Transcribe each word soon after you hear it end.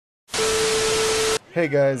Hey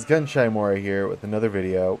guys, Gunshymora here with another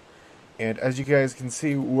video, and as you guys can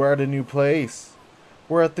see, we're at a new place.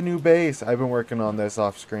 We're at the new base. I've been working on this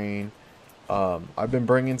off screen. I've been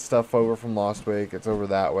bringing stuff over from Lost Wake. It's over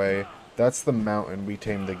that way. That's the mountain we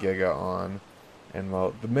tamed the Giga on. And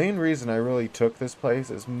well, the main reason I really took this place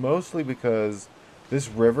is mostly because this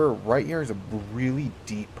river right here is a really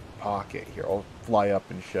deep pocket here. I'll fly up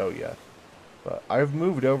and show you. But I've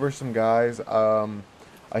moved over some guys.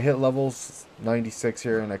 I hit levels 96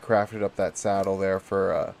 here, and I crafted up that saddle there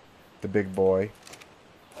for the big boy.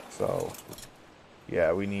 So,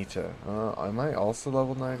 yeah, we need to... am I also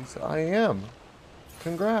level 96? I am.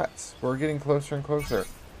 Congrats. We're getting closer and closer.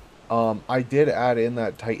 I did add in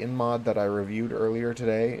that Titan mod that I reviewed earlier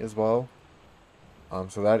today as well.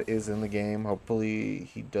 So that is in the game. Hopefully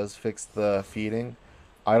he does fix the feeding.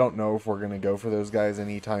 I don't know if we're going to go for those guys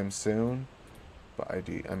anytime soon. But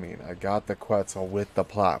I mean, I got the Quetzal with the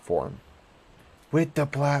platform. With the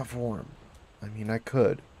platform. I mean, I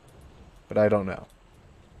could. But I don't know.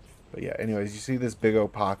 But yeah, anyways, you see this big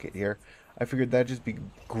old pocket here. I figured that'd just be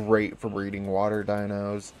great for breeding water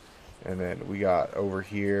dinos. And then we got over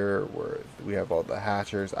here where we have all the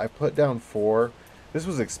hatchers. I put down 4. This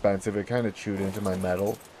was expensive. It kind of chewed into my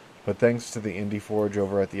metal. But thanks to the Indie Forge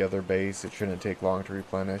over at the other base, it shouldn't take long to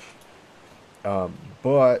replenish.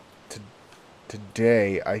 But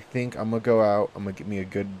today, I think I'm going to go out. I'm going to get me a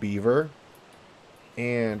good beaver.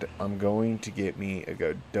 And I'm going to get me a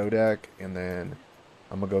good Dodec. And then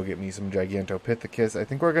I'm going to go get me some Gigantopithecus. I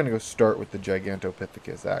think we're going to go start with the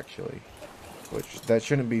Gigantopithecus, actually. Which, that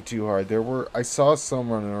shouldn't be too hard. I saw some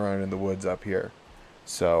running around in the woods up here.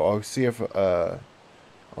 So, I'll see if, I'll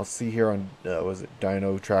see here on, was it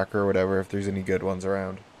Dino Tracker or whatever, if there's any good ones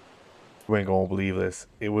around. You ain't gonna believe this.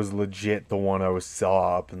 It was legit the one I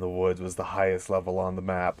saw up in the woods was the highest level on the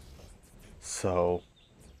map. So,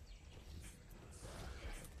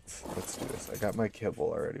 let's do this. I got my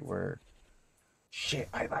kibble already. Where? Shit,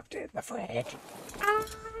 I left it in the fridge.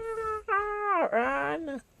 Ah,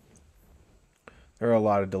 run! There are a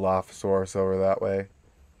lot of Dilophosaurus over that way.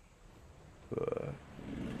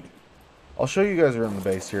 I'll show you guys around the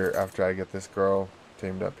base here after I get this girl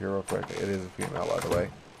tamed up here real quick. It is a female, by the way.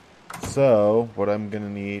 So, what I'm going to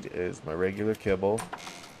need is my regular kibble.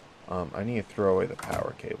 I need to throw away the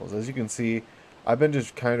power cables. As you can see, I've been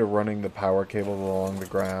just kind of running the power cables along the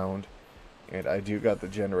ground. And I do got the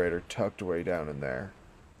generator tucked away down in there.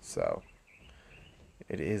 So,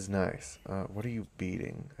 it is nice. What are you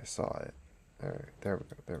beating? I saw it. Alright, there we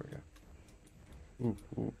go, there we go. Ooh,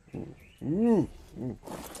 ooh, ooh, ooh, ooh,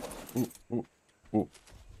 ooh, ooh, ooh.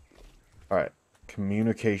 Alright,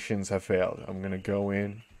 communications have failed. I'm gonna go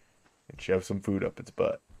in and shove some food up its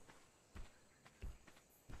butt.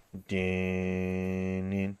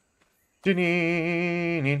 Din-in.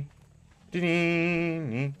 Din-in.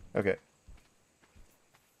 Din-in. Okay.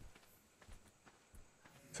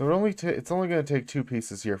 So it's only gonna take 2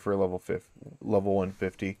 pieces here for level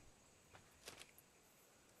 150.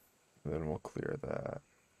 Then we'll clear that.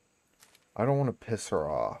 I don't want to piss her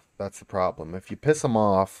off. That's the problem. If you piss them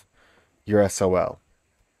off, you're SOL.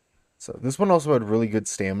 So this one also had really good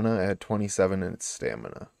stamina. It had 27 in its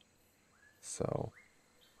stamina. So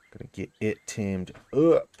I'm gonna get it tamed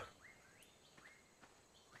up.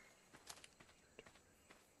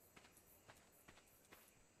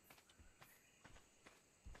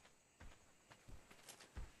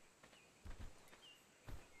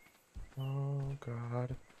 Oh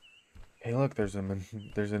god. Hey, look, there's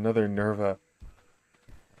another Nerva.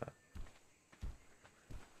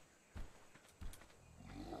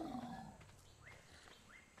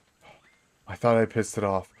 I thought I pissed it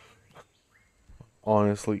off.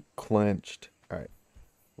 Honestly, clenched. All right,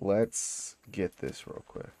 let's get this real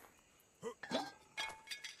quick.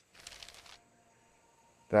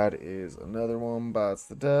 That is another one bites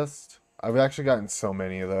the dust. I've actually gotten so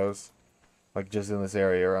many of those, like just in this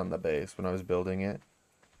area around the base when I was building it.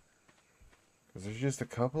 Because there's just a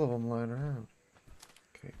couple of them lying around.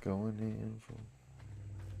 Okay, going in.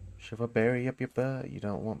 Shove a berry up your butt. You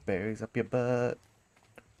don't want berries up your butt.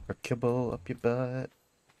 Or kibble up your butt.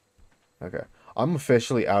 Okay. I'm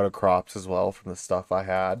officially out of crops as well from the stuff I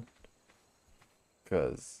had.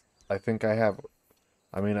 Because I think I have...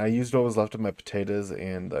 I mean, I used what was left of my potatoes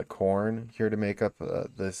and corn here to make up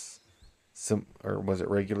this... or was it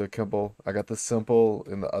regular kibble? I got the simple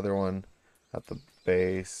and the other one at the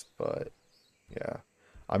base, but... Yeah.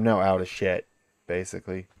 I'm now out of shit,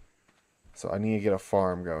 basically. So I need to get a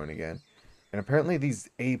farm going again. And apparently these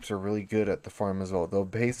apes are really good at the farm as well. They'll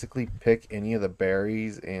basically pick any of the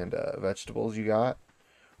berries and vegetables you got.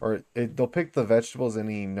 Or they'll pick the vegetables,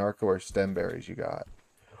 any narco or stem berries you got.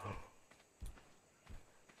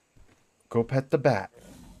 Go pet the bat.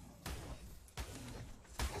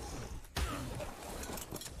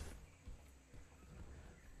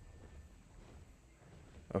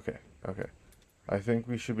 Okay, okay. I think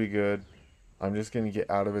we should be good. I'm just going to get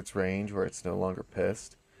out of its range where it's no longer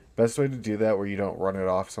pissed. Best way to do that where you don't run it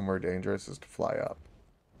off somewhere dangerous is to fly up.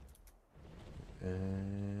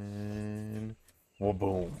 And... well,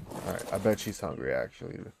 boom. Alright, I bet she's hungry,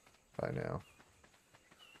 actually, by now.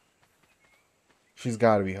 She's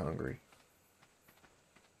got to be hungry.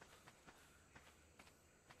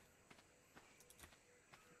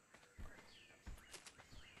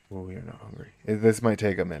 Oh, you're not hungry. This might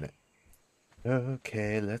take a minute.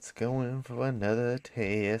 Okay, let's go in for another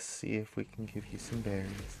taste. See if we can give you some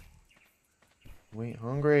berries. Wait,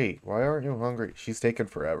 hungry. Why aren't you hungry? She's taking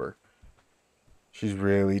forever. She's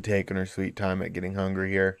really taking her sweet time at getting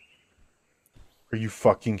hungry here. Are you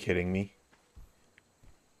fucking kidding me?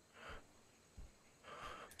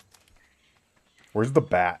 Where's the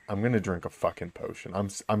bat? I'm gonna drink a fucking potion.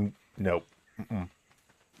 Nope. Mm-mm.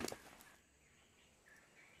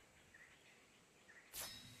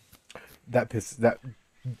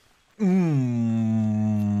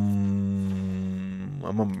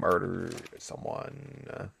 I'm gonna murder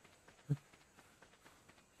someone.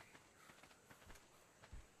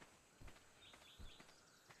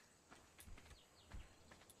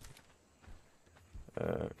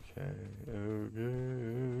 Okay.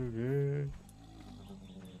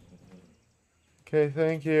 Okay,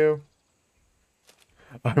 thank you.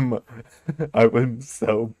 I'm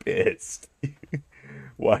so pissed.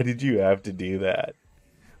 Why did you have to do that?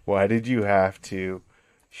 Why did you have to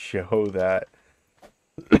show that?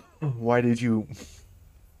 Why did you...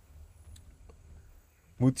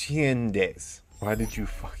 Mutiendes. Why did you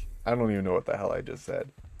I don't even know what the hell I just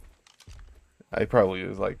said. I probably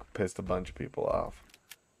was like pissed a bunch of people off.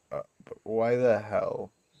 But why the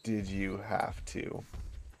hell did you have to?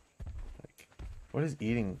 Like, what is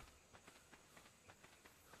eating?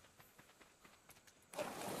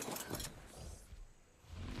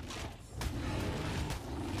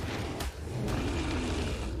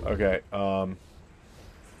 Okay, I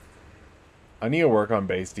need to work on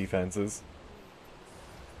base defenses.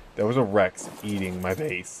 There was a Rex eating my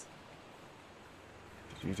base.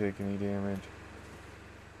 Did you take any damage?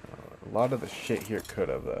 A lot of the shit here could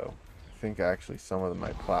have, though. I think actually some of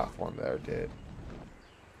my platform there did.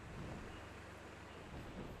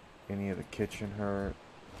 Any of the kitchen hurt?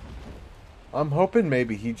 I'm hoping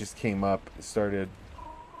maybe he just came up and started...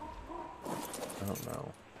 I don't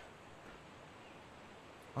know.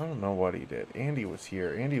 I don't know what he did. Andy was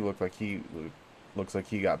here. Andy looks like he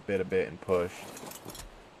got bit a bit and pushed.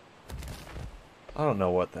 I don't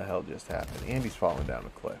know what the hell just happened. Andy's falling down a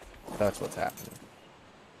cliff. That's what's happening.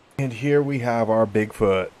 And here we have our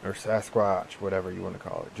Bigfoot, or Sasquatch, whatever you want to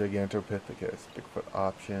call it. Gigantopithecus. Bigfoot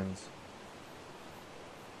options.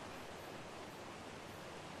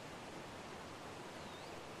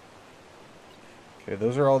 Okay,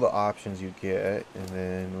 those are all the options you get. And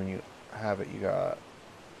then when you have it, you got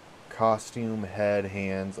costume, head,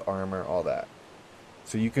 hands, armor, all that.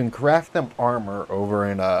 So you can craft them armor over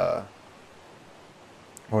in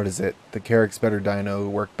what is it? The Carrick's Better Dino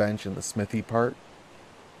workbench in the smithy part.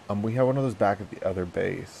 We have one of those back at the other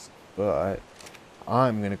base, but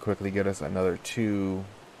I'm gonna quickly get us another 2,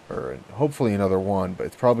 or hopefully another 1, but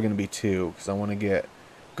it's probably gonna be 2 because I want to get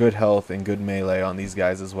good health and good melee on these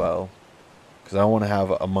guys as well, because I want to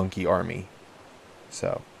have a monkey army.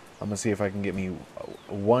 So I'm gonna see if I can get me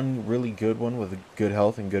one really good one with good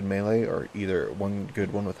health and good melee, or either one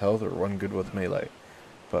good one with health or one good with melee.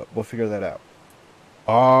 But we'll figure that out.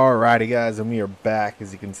 Alrighty guys, and we are back.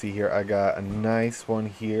 As you can see here, I got a nice one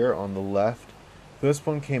here on the left. This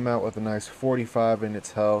one came out with a nice 45 in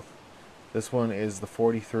its health. This one is the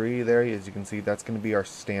 43 there. As you can see, that's going to be our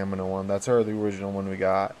stamina one. That's the original one we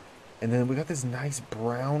got. And then we got this nice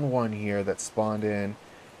brown one here that spawned in.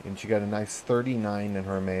 And she got a nice 39 in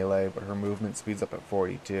her melee, but her movement speed's up at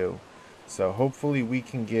 42. So hopefully we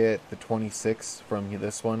can get the 26 from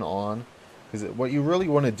this one on. Because what you really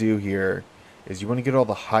want to do here is you want to get all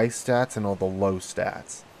the high stats and all the low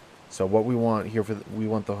stats. So what we want here we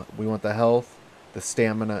want the health, the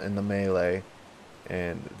stamina, and the melee.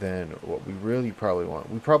 And then what we really probably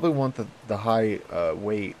want the high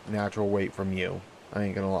weight, natural weight from you. I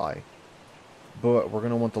ain't gonna lie. But we're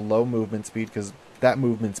gonna want the low movement speed, because that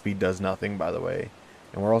movement speed does nothing, by the way.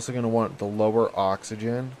 And we're also gonna want the lower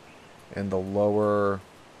oxygen and the lower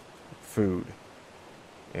food.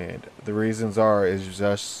 And the reasons is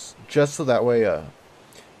just so that way,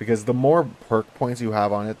 because the more perk points you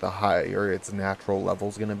have on it, the higher its natural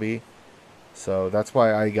level's gonna be. So that's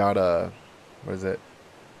why I got what is it?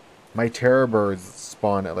 My terror birds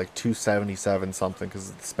spawn at like 277 something because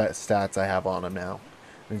of the stats I have on them now.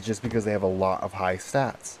 And it's just because they have a lot of high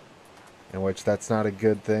stats. In which that's not a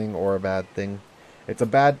good thing or a bad thing. It's a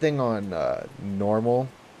bad thing on normal.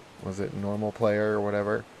 Was it normal player or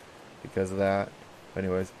whatever? Because of that.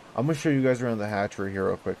 Anyways, I'm going to show you guys around the hatchery here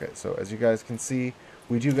real quick. So as you guys can see,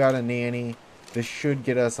 we do got a nanny. This should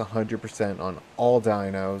get us 100% on all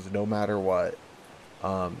dinos, no matter what.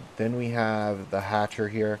 Then we have the hatcher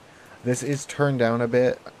here. This is turned down a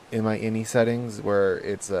bit in my ini settings, where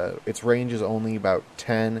its range is only about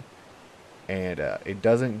 10, and it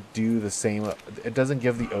doesn't do the same. It doesn't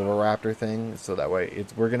give the Oviraptor thing, so that way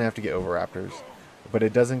we're gonna have to get Oviraptors, but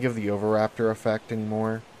it doesn't give the Oviraptor effect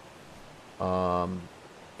anymore.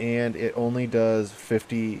 And it only does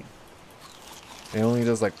 50. It only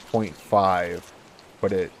does like 0.5,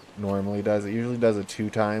 but it normally does. It usually does it 2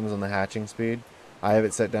 times on the hatching speed. I have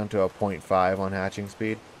it set down to a 0.5 on hatching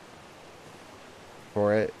speed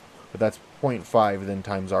for it, but that's 0.5 then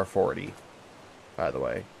times our 40, by the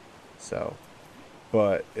way. So,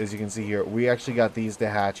 but as you can see here, we actually got these to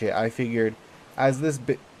hatch it. I figured as this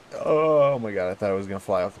oh my god, I thought I was gonna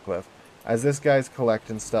fly off the cliff. As this guy's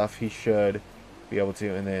collecting stuff, he should be able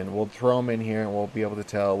to, and then we'll throw him in here and we'll be able to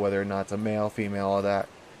tell whether or not it's a male, female, all that.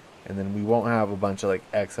 And then we won't have a bunch of like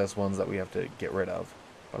excess ones that we have to get rid of.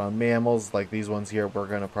 But on mammals like these ones here, we're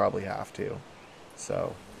gonna probably have to.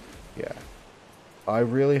 So, yeah. I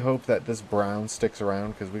really hope that this brown sticks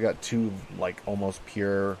around, because we got 2 like almost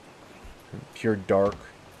pure dark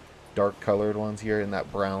colored ones here, and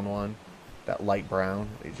that brown one, that light brown,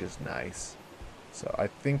 is just nice. So I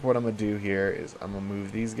think what I'm gonna do here is I'm gonna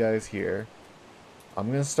move these guys here.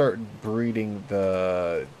 I'm gonna start breeding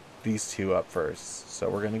these 2 up first. So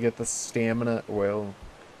we're gonna get the stamina. Well,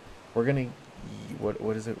 we're gonna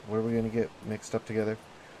what is it? What are we gonna get mixed up together?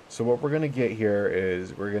 So what we're gonna get here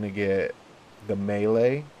is we're gonna get the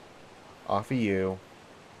melee off of you,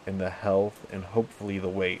 and the health, and hopefully the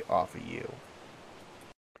weight off of you.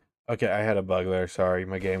 Okay, I had a bug there. Sorry,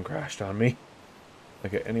 my game crashed on me.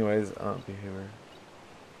 Okay, anyways, behavior.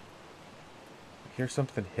 I hear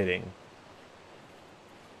something hitting.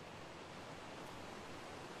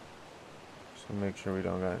 So make sure we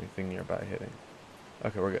don't got anything nearby hitting.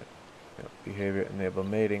 Okay, we're good. Yeah, behavior enable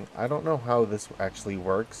mating. I don't know how this actually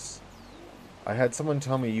works. I had someone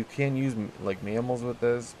tell me you can use like mammals with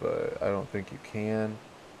this, but I don't think you can.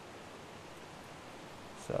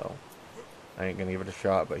 So I ain't gonna give it a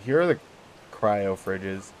shot. But here are the cryo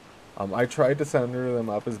fridges. I tried to center them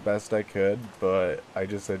up as best I could, but I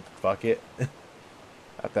just said fuck it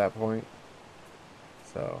at that point.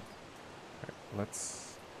 So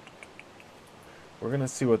we're gonna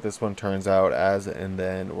see what this one turns out as, and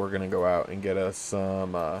then we're gonna go out and get us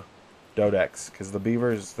some Dodex, because the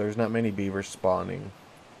beavers, there's not many beavers spawning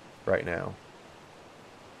right now.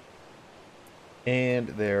 And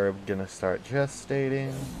they're gonna start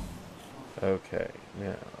gestating. Okay,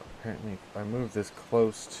 now apparently if I move this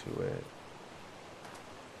close to it.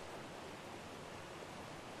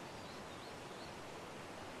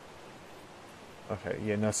 Okay,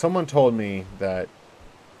 yeah, now someone told me that,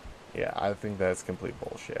 yeah, I think that's complete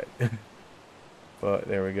bullshit. But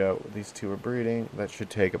there we go. These 2 are breeding. That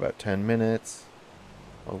should take about 10 minutes.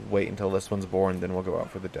 I'll wait until this one's born, then we'll go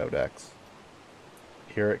out for the Dodex.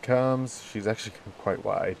 Here it comes. She's actually quite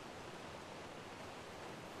wide.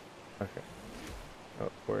 Okay.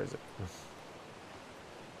 Oh, where is it?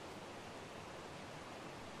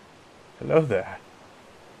 Hello there.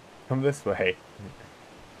 Come this way.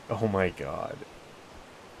 Oh my god.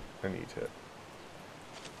 I need to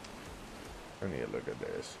look at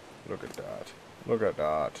this. Look at that. Look at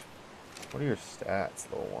that. What are your stats,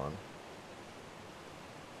 little one?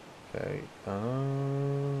 Okay.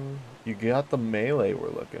 You got the melee we're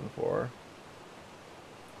looking for.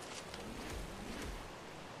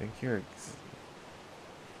 I think you're...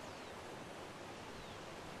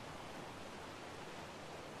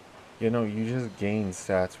 You know, you just gained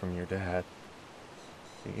stats from your dad.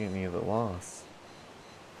 You gave me the loss.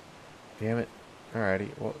 Damn it. Alrighty.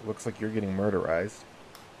 Well, looks like you're getting murderized.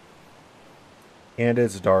 And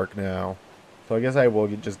it's dark now. So I guess I will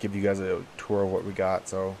just give you guys a tour of what we got.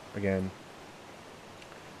 So, again,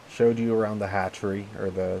 showed you around the hatchery, or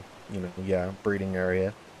the, breeding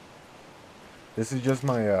area. This is just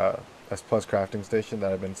my S Plus crafting station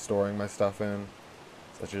that I've been storing my stuff in,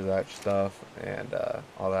 such as that stuff and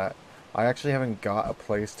all that. I actually haven't got a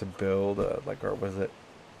place to build, a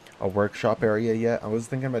workshop area yet. I was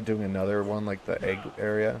thinking about doing another one, like the egg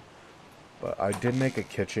area. But I did make a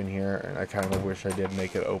kitchen here, and I kind of wish I did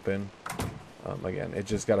make it open. Again, it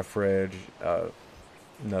just got a fridge,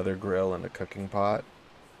 another grill, and a cooking pot.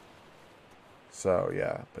 So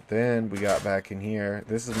yeah, but then we got back in here.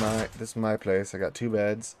 This is my place. I got 2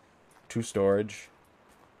 beds, 2 storage.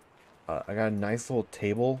 I got a nice little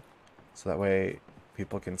table, so that way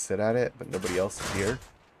people can sit at it, but nobody else is here.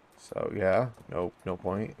 So yeah, no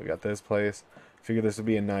point. We got this place. Figured this would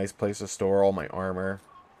be a nice place to store all my armor.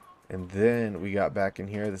 And then we got back in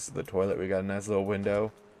here. This is the toilet. We got a nice little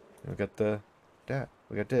window. And we got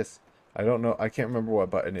we got this. I don't know. I can't remember what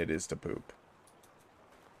button it is to poop.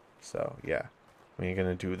 So yeah, we ain't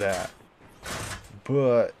gonna do that.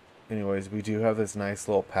 But anyways, we do have this nice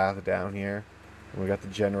little path down here. And we got the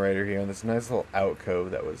generator here and this nice little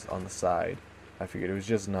alcove that was on the side. I figured it was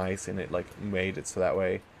just nice and it like made it so that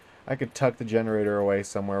way I could tuck the generator away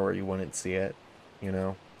somewhere where you wouldn't see it, you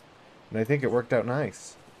know. And I think it worked out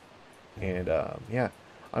nice. And yeah,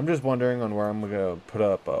 I'm just wondering on where I'm gonna put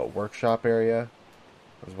up a workshop area.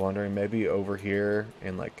 I was wondering maybe over here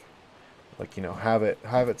and like you know have it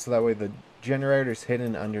so that way the generator's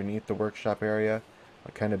hidden underneath the workshop area.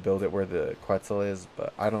 I kind of build it where the Quetzal is,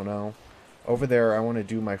 but I don't know. Over there, I want to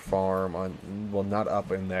do my farm on, well, not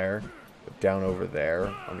up in there, but down over there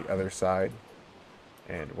on the other side.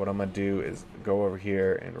 And what I'm gonna do is go over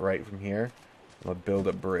here and right from here, I'm gonna build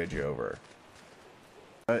a bridge over.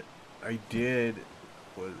 But I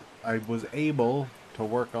was able to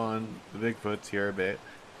work on the Bigfoots here a bit.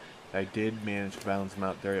 I did manage to balance them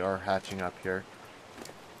out. They are hatching up here.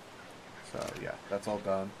 So yeah, that's all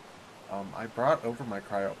done. I brought over my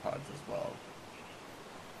cryopods as well.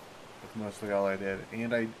 That's mostly all I did.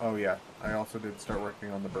 And oh yeah, I also did start working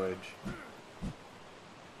on the bridge.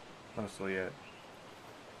 Mostly it.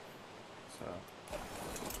 So,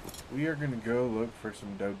 we are gonna go look for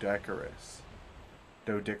some Doedicurus.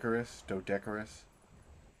 Doedicurus,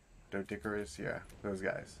 yeah, those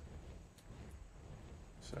guys.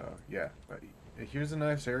 So, yeah, but here's a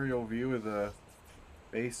nice aerial view of the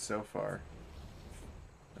base so far.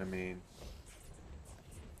 I mean,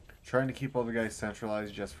 trying to keep all the guys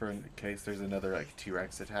centralized just for in case there's another like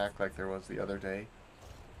T-Rex attack like there was the other day.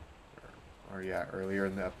 Or yeah, earlier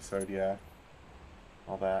in the episode, yeah.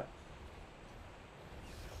 All that.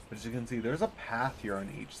 But as you can see, there's a path here on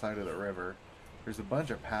each side of the river. There's a bunch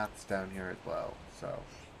of paths down here as well. So,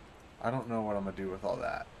 I don't know what I'm going to do with all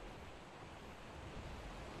that.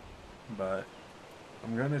 But,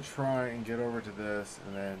 I'm going to try and get over to this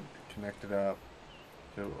and then connect it up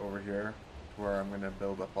to over here. Where I'm going to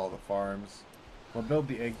build up all the farms. We'll build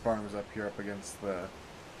the egg farms up here up against the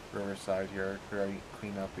riverside here.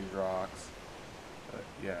 Clean up these rocks. But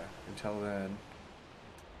yeah, until then.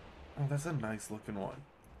 Oh, that's a nice looking one.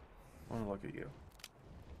 I want to look at you.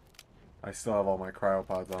 I still have all my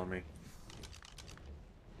cryopods on me.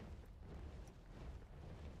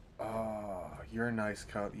 Oh, you're a nice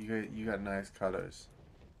cut. You got nice cutters.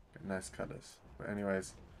 Nice cutters. But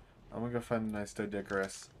anyways, I'm gonna go find a nice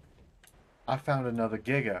Doedicurus. I found another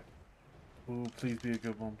Giga. Ooh, please be a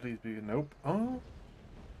good one. Please be a nope. Oh.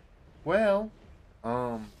 Well,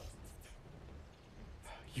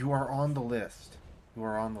 you are on the list. You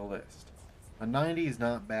are on the list. A 90 is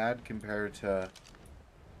not bad compared to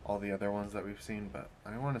all the other ones that we've seen, but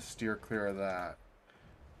I want to steer clear of that.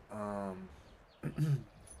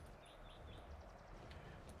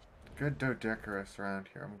 Good Doedicurus around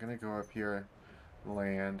here. I'm gonna go up here,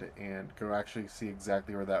 land, and go actually see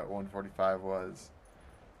exactly where that 145 was.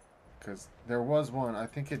 Because there was one, I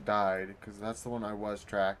think it died, because that's the one I was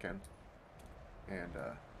tracking. And,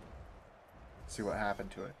 see what happened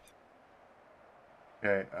to it.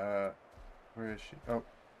 Okay, where is she? Oh.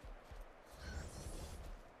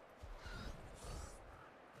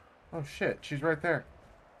 Oh shit, she's right there.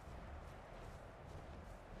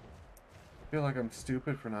 I feel like I'm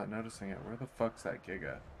stupid for not noticing it. Where the fuck's that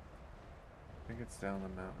Giga? I think it's down the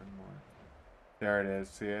mountain more. There it is.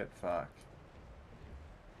 See it? Fuck.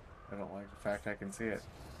 I don't like the fact I can see it.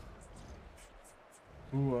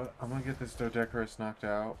 Ooh, I'm gonna get this Doedicurus knocked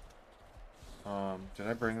out. Did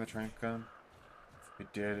I bring the trank gun? I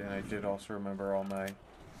did, and I did also remember all my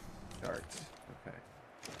darts. Okay.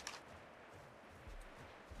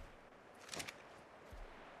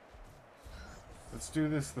 Let's do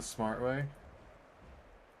this the smart way.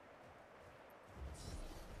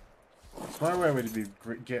 The smart way would be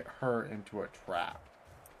get her into a trap.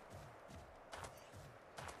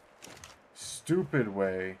 Stupid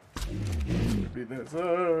way would be this.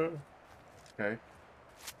 Okay.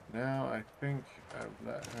 Now I think I've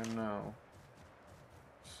let her know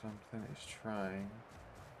something is trying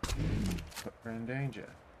to put her in danger.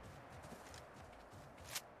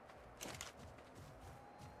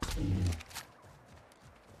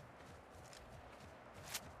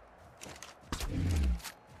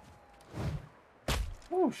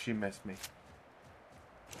 Ooh, she missed me.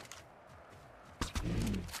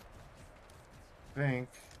 think...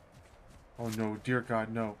 Oh no, dear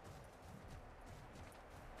God, no.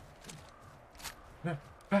 No,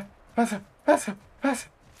 pass him, pass him, pass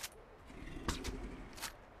him.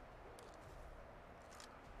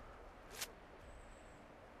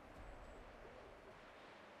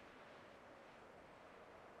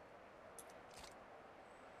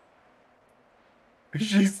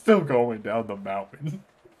 She's still going down the mountain.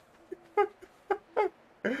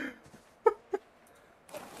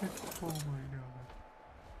 Oh my God.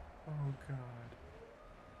 Oh God.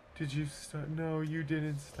 Did you stop? No, you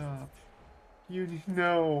didn't stop.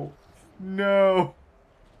 No. No.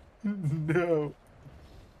 No.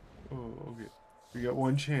 Oh, okay. We got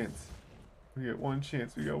one chance. We got one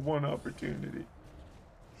chance. We got one opportunity.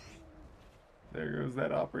 There goes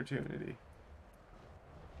that opportunity.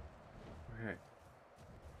 Okay.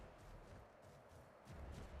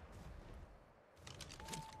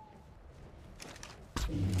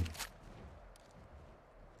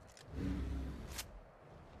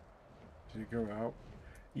 Did it go out?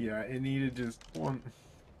 Yeah, it needed just one.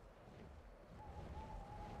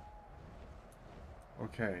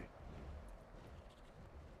 Okay.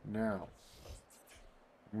 Now,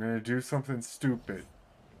 I'm gonna do something stupid.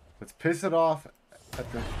 Let's piss it off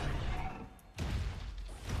at the...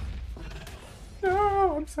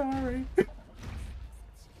 No, I'm sorry.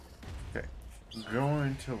 Okay. I'm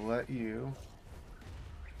going to let you...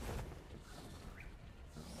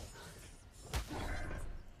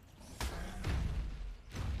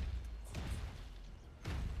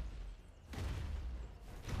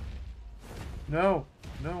 No!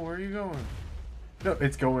 No, where are you going? No,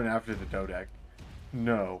 it's going after the Dodec.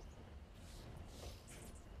 No.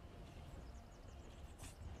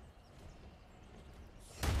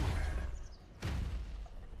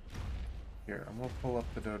 Here, I'm gonna pull up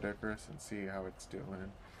the Dodecarus and see how it's doing.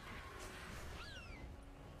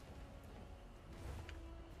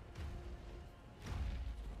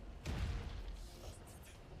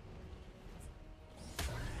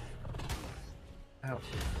 Ow.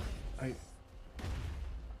 I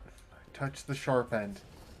touched the sharp end.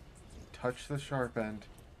 Touch the sharp end.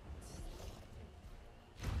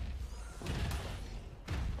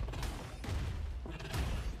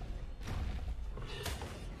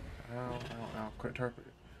 Ow, ow, ow. Quit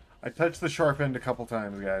targeting. I touched the sharp end a couple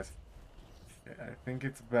times, guys. I think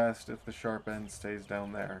it's best if the sharp end stays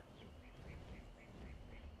down there.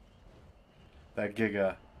 That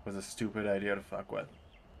Giga was a stupid idea to fuck with.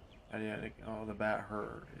 Oh, the bat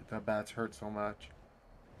hurt. The bats hurt so much.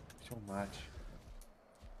 So much.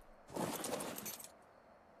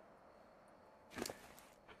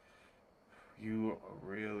 You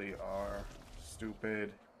really are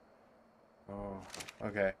stupid. Oh,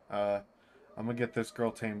 okay. I'm gonna get this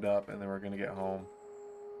girl tamed up and then we're gonna get home.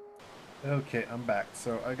 Okay, I'm back.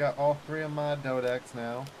 So I got all three of my Dodecs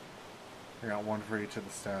now. I got one for each of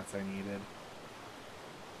the stats I needed.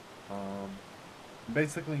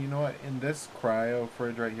 Basically, you know what? In this cryo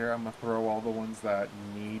fridge right here, I'm gonna throw all the ones that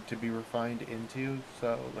need to be refined into.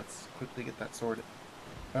 So let's quickly get that sorted.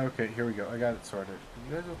 Okay, here we go. I got it sorted.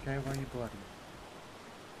 You guys okay? Why are you bloody?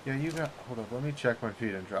 Yeah, you got... Hold up, let me check my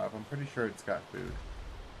feed and drop. I'm pretty sure it's got food.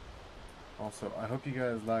 Also, I hope you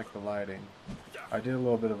guys like the lighting. I did a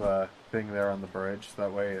little bit of a thing there on the bridge, so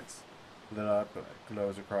that way it's lit up,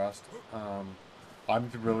 glows across. I'm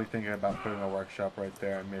really thinking about putting a workshop right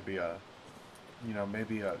there and maybe a,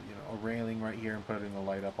 maybe a railing right here and putting a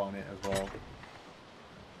light up on it as well.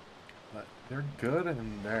 But they're good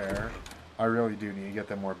in there. I really do need to get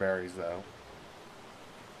them more berries though.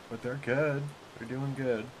 But they're good. They're doing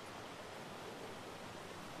good.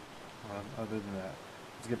 Other than that,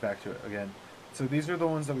 let's get back to it again. So these are the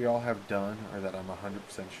ones that we all have done, or that I'm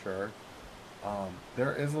 100% sure.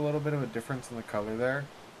 There is a little bit of a difference in the color there,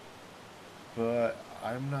 but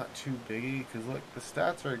I'm not too biggie because look, the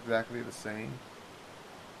stats are exactly the same.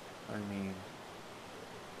 I mean,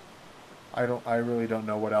 I really don't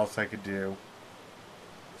know what else I could do.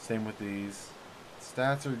 Same with these.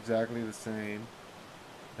 Stats are exactly the same.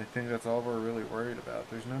 I think that's all we're really worried about.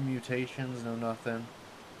 There's no mutations, no nothing.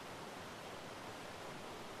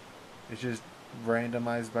 It's just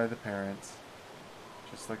randomized by the parents.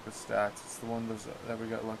 Just like the stats. It's the one that we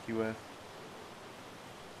got lucky with.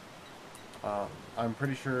 I'm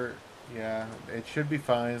pretty sure, yeah, it should be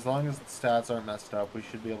fine. As long as the stats aren't messed up, we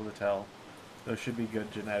should be able to tell. Those should be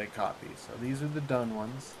good genetic copies. So these are the done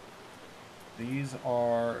ones. These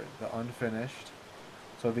are the unfinished.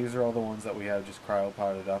 So these are all the ones that we have just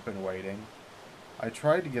cryopotted up and waiting. I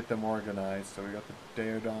tried to get them organized. So we got the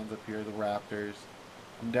Daeodons up here, the Raptors.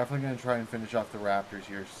 I'm definitely going to try and finish off the Raptors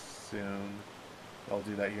here soon. I'll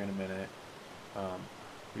do that here in a minute.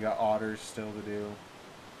 We got otters still to do.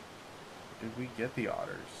 Did we get the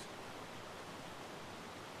otters?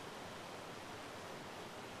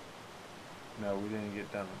 No, we didn't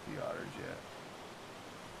get done with the otters yet.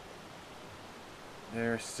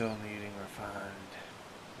 They're still needing refined.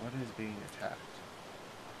 What is being attacked?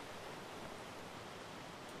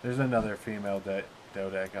 There's another female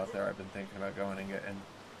Dodak out there I've been thinking about going and getting,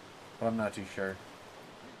 but I'm not too sure.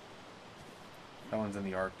 That one's in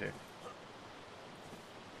the Arctic.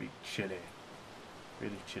 Be chilly.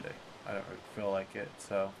 Really chilly. I don't really feel like it,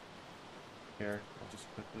 so here, I'll just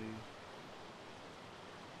quickly.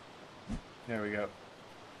 There we go.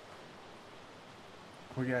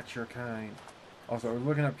 We got your kind. Also, we're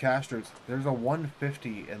looking up casters. There's a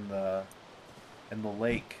 150 in the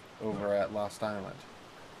lake over at Lost Island.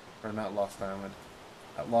 Or not Lost Island.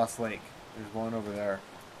 At Lost Lake. There's one over there.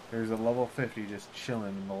 There's a level 50 just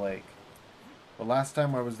chilling in the lake. The last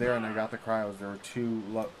time I was there and I got the cryos, there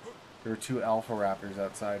were two alpha raptors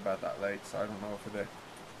outside by that lake, so I don't know if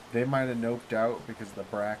they might have noped out because the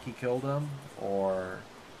Bracky killed them or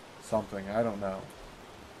something. I don't know.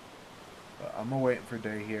 But I'm waiting for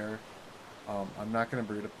day here. I'm not going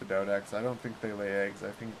to breed up the Dodaks. I don't think they lay eggs. I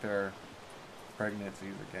think they're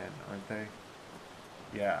pregnancies again, aren't they?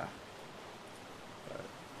 Yeah. But,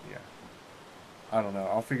 yeah. I don't know.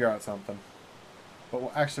 I'll figure out something.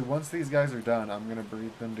 But actually, once these guys are done, I'm going to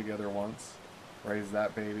breed them together once. Raise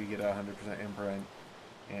that baby, get a 100% imprint.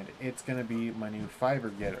 And it's going to be my new fiber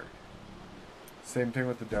getter. Same thing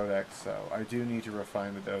with the Dodaks, so I do need to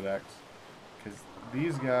refine the Dodaks. Because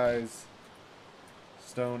these guys,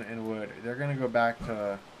 stone and wood, they're going to go back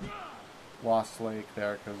to Lost Lake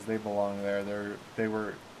there because they belong there.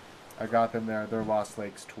 I got them there. They're Lost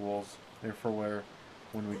Lake's tools. They're for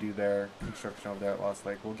when we do their construction over there at Lost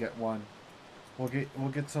Lake. We'll get one. We'll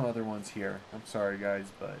get some other ones here. I'm sorry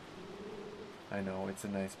guys, but I know it's a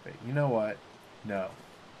nice bait. You know what? No.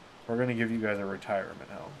 We're gonna give you guys a retirement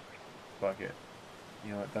home. Fuck it.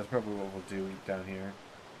 You know what? That's probably what we'll do down here.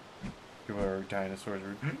 Give our dinosaurs.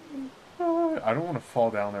 I don't want to fall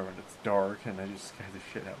down there when it's dark and I just scare the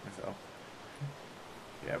shit out of myself.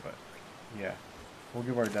 Yeah, but yeah, we'll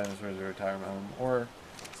give our dinosaurs a retirement home or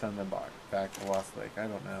send them back to Lost Lake. I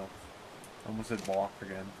don't know. I almost said walk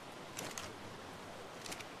again.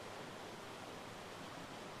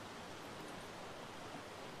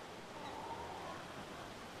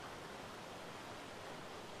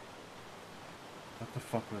 What the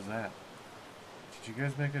fuck was that? Did you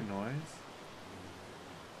guys make a noise?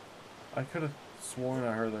 I could have sworn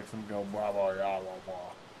I heard like some go blah blah blah blah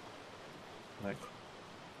blah. Like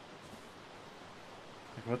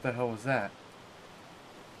what the hell was that?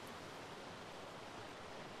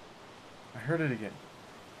 I heard it again.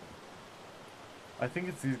 I think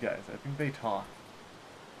it's these guys. I think they talk.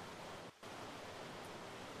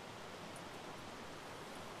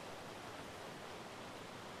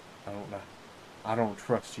 I don't know. I don't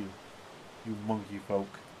trust you, you monkey folk.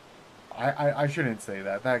 I shouldn't say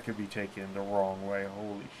that. That could be taken the wrong way.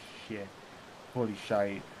 Holy shit. Holy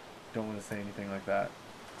shite. Don't want to say anything like that.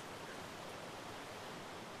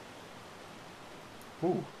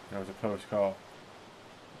 Ooh, that was a close call.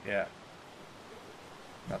 Yeah.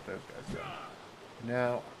 Got those guys done.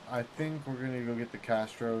 Now, I think we're going to go get the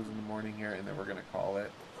Castros in the morning here, and then we're going to call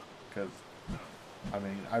it. Because, I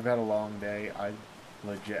mean, I've had a long day. I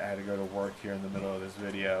legit had to go to work here in the middle of this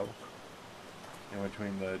video. In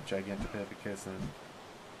between the Gigantopithecus and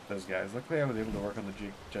those guys. Luckily I was able to work on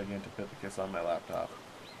the Gigantopithecus on my laptop.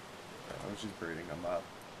 I was just breeding them up.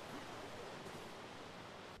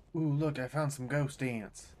 Ooh, look, I found some ghost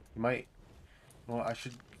ants. You might... Well, I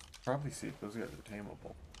should probably see if those guys are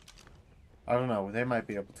tameable. I don't know. They might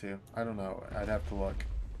be able to. I don't know. I'd have to look.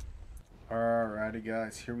 Alrighty,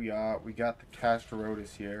 guys. Here we are. We got the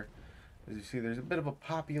Castorotus here. As you see, there's a bit of a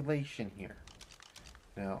population here.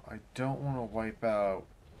 Now, I don't want to wipe out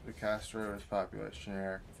the Castorotus population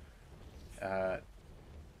here at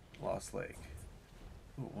Lost Lake.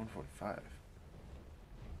 Ooh, 145.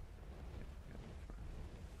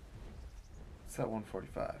 What's that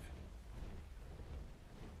 145?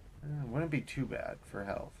 Wouldn't be too bad for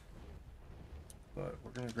health. But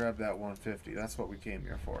we're going to grab that 150. That's what we came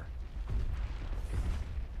here for.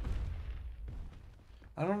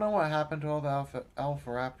 I don't know what happened to all the alpha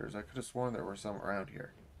raptors. I could have sworn there were some around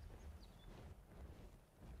here.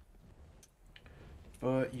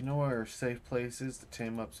 But you know where a safe place is to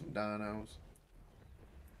tame up some dinos?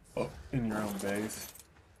 Oh, in your own base.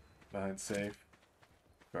 Behind safe.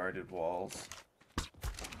 Guarded walls.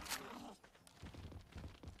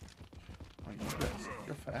 Oh, you guys,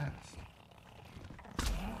 you're fast.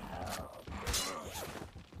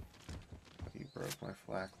 You broke my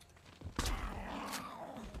black.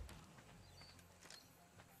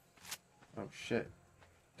 Oh shit.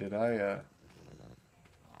 Did I,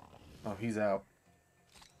 Oh, he's out.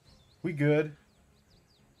 We good.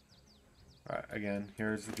 Alright, again,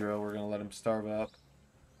 here's the drill. We're gonna let him starve up.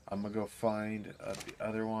 I'm gonna go find the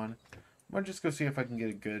other one. I'm gonna just go see if I can get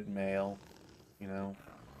a good male. You know,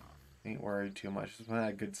 ain't worried too much. Just want to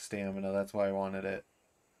have good stamina. That's why I wanted it.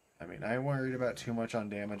 I mean, I ain't worried about too much on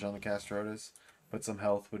damage on the Castrotas, but some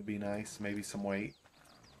health would be nice. Maybe some weight.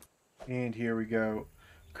 And here we go.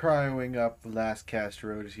 Cryoing up the last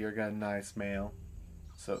Castrotas here. Got a nice male.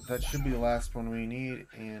 So that should be the last one we need.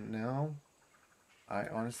 And now, I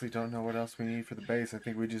honestly don't know what else we need for the base. I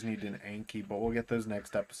think we just need an Anki, but we'll get those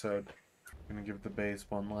next episode. I'm gonna give the base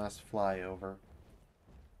one last flyover.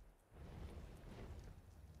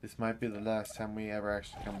 This might be the last time we ever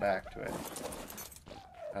actually come back to it.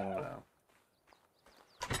 I don't know.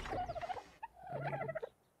 I mean,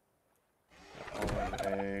 all those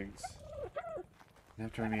eggs. You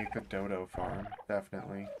have to make a dodo farm,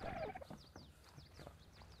 definitely.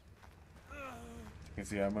 You can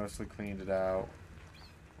see I mostly cleaned it out.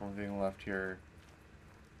 Only thing left here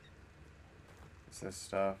is this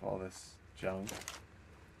stuff, all this junk.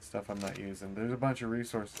 Stuff I'm not using. There's a bunch of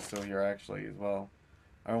resources still here actually as well.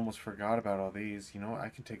 I almost forgot about all these. You know what? I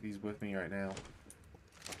can take these with me right now.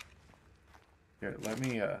 Here, let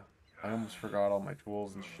me, I almost forgot all my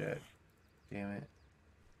tools and shit. Damn it.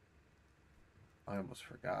 I almost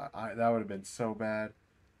forgot. That would have been so bad.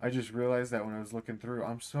 I just realized that when I was looking through.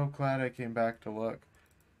 I'm so glad I came back to look.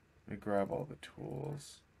 Let me grab all the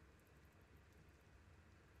tools.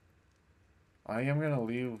 I am going to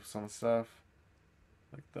leave some stuff.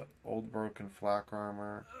 Like the old broken flak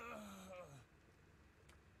armor.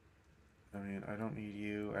 I mean, I don't need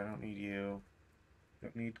you. I don't need you.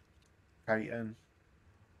 Don't need chitin.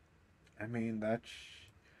 I mean,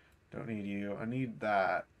 don't need you. I need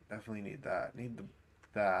that. Definitely need that. Need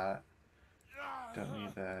that. Don't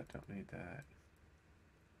need that. Don't need that.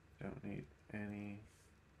 Don't need any.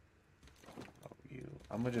 Oh, you.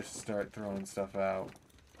 I'm gonna just start throwing stuff out.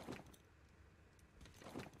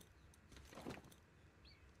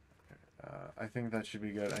 I think that should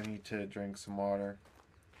be good. I need to drink some water.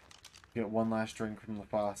 Get one last drink from the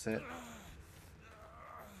faucet.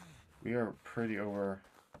 We are pretty over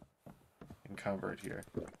encumbered here.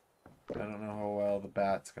 I don't know how well the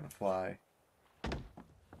bat's gonna fly.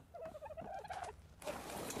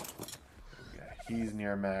 Yeah, he's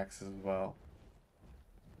near max as well.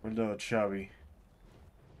 We're a little chubby.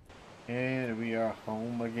 And we are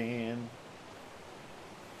home again.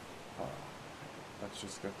 Let's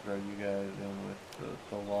just go throw you guys in with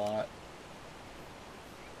the lot.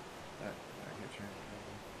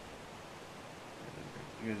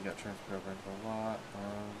 You guys got transferred over into the lot.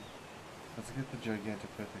 Let's get the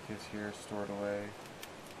Gigantopithecus here stored away.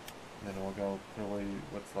 And then we'll go put away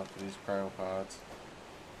what's left of these cryopods.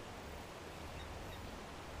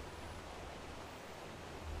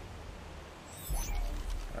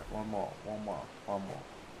 Alright, one more.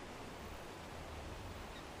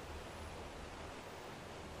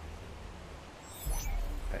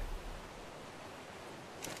 Okay.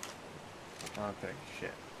 Okay,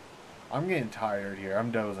 shit. I'm getting tired here.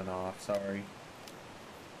 I'm dozing off, sorry.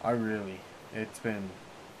 It's been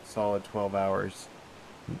solid 12 hours.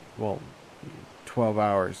 Well, 12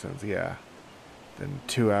 hours since, yeah. Then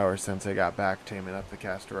 2 hours since I got back taming up the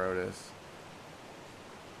Castrotas.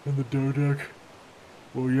 And the Doduck.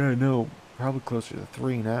 Well, yeah, no, probably closer to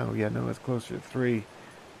 3 now. Yeah, no, it's closer to 3.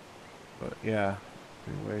 But, yeah.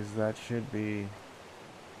 Anyways, that should be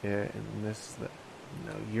it. And this is the...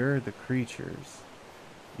 No, you're the creatures.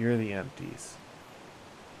 You're the empties.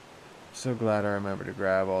 So glad I remembered to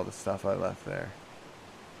grab all the stuff I left there.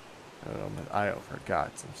 I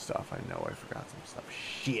forgot some stuff. I know I forgot some stuff.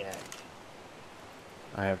 Shit.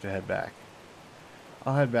 I have to head back.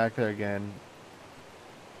 I'll head back there again.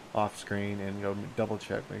 Off screen and go double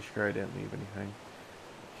check. Make sure I didn't leave anything.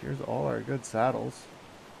 Here's all our good saddles.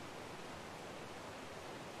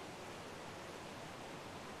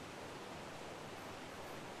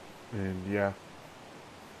 And yeah.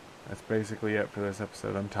 That's basically it for this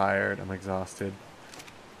episode. I'm tired. I'm exhausted.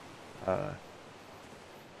 I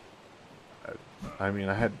mean,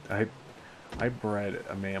 I bred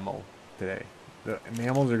a mammal today. The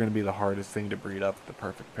mammals are going to be the hardest thing to breed up the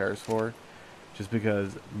perfect pairs for, just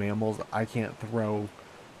because mammals I can't throw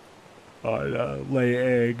lay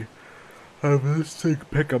egg. Have this thing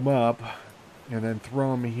pick them up and then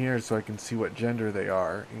throw them here so I can see what gender they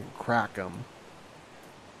are and crack them.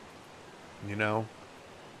 You know.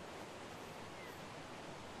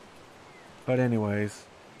 But anyways,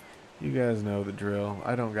 You guys know the drill.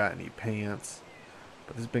 I don't got any pants.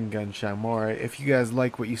 But this has been Gunshine Moray. If you guys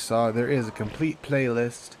like what you saw, there is a complete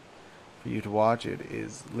playlist for you to watch. It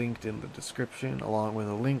is linked in the description, along with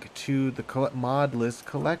a link to the mod list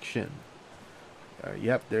collection.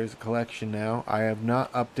 Yep, there's a collection now. I have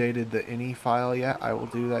not updated the ini file yet. I will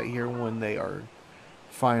do that here when they are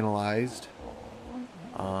finalized.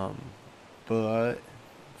 But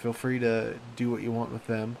feel free to do what you want with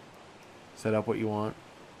them. Set up what you want.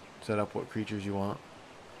 Set up what creatures you want.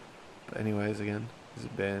 But anyways, again, this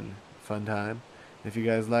has been a fun time. If you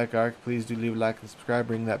guys like Ark, please do leave a like and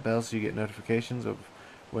subscribe. Ring that bell so you get notifications of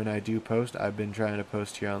when I do post. I've been trying to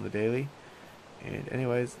post here on the daily. And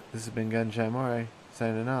anyways, this has been Gunshine Moray,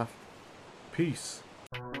 signing off. Peace.